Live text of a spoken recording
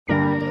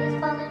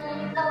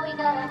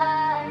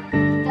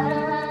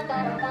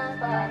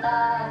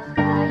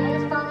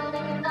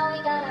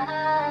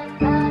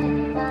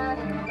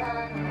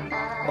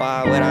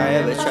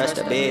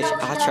bitch,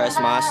 I trust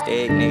my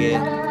stick, nigga.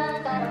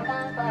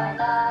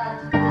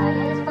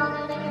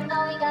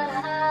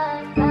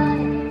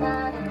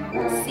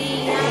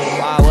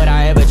 Why would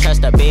I ever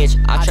trust a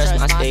bitch? I trust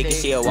my stick. You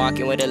see her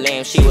walking with a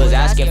limb, she was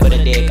asking for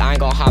the dick. I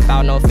ain't gon' hop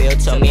out no field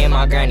till me and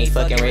my granny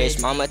fucking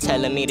rich. Mama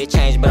telling me to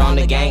change, but on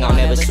the gang I'll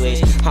never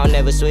switch. I'll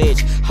never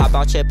switch. Hop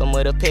out chippin'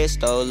 with a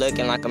pistol,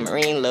 looking like a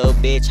Marine, little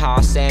bitch. How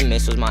I send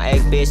missiles. My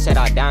ex bitch said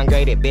I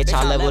downgraded, bitch,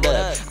 I leveled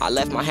up. I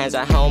left my hands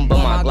at home, but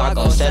my Glock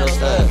gon' settle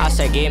stuff. I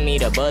said give me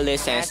the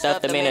bullets and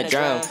stuff them in a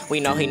drum. We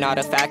know he not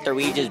a factor,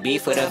 we just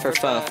beef with him for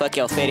fun. Fuck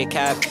your fitted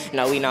cap,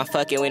 no we not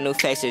fucking with new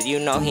faces. You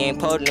know he ain't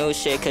pulled new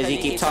shit, cause he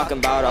keep talking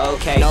about old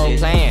cases. No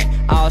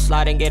plan, I'll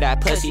slide and get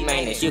that pussy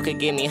maintenance. You could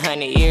give me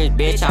 100 years,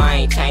 bitch, I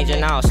ain't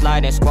changing. I'll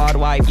slide and squad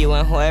wipe you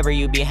and whoever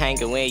you be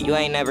hanging with. You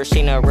ain't never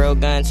seen a real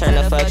gun turn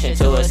a function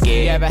to a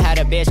skid. You ever had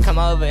a bitch come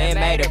over and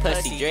made her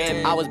pussy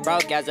drip? I was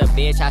broke as a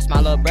bitch, asked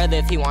my little brother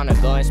if he wanna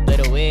go and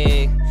split a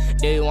wig.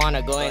 Do you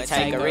wanna go and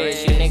take a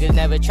risk? You niggas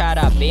never tried,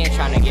 I been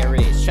tryna get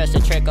rich. Trust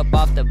a trick up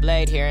off the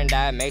blade, hearing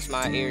that makes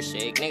my ear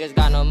sick. Niggas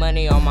got no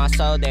money on my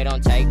soul, they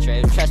don't take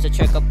trips. Trust a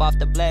trick up off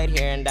the blade,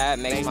 hearing that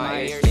makes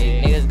my ear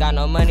sick. Niggas got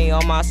no money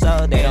on my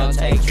soul, they don't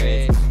take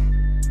trips.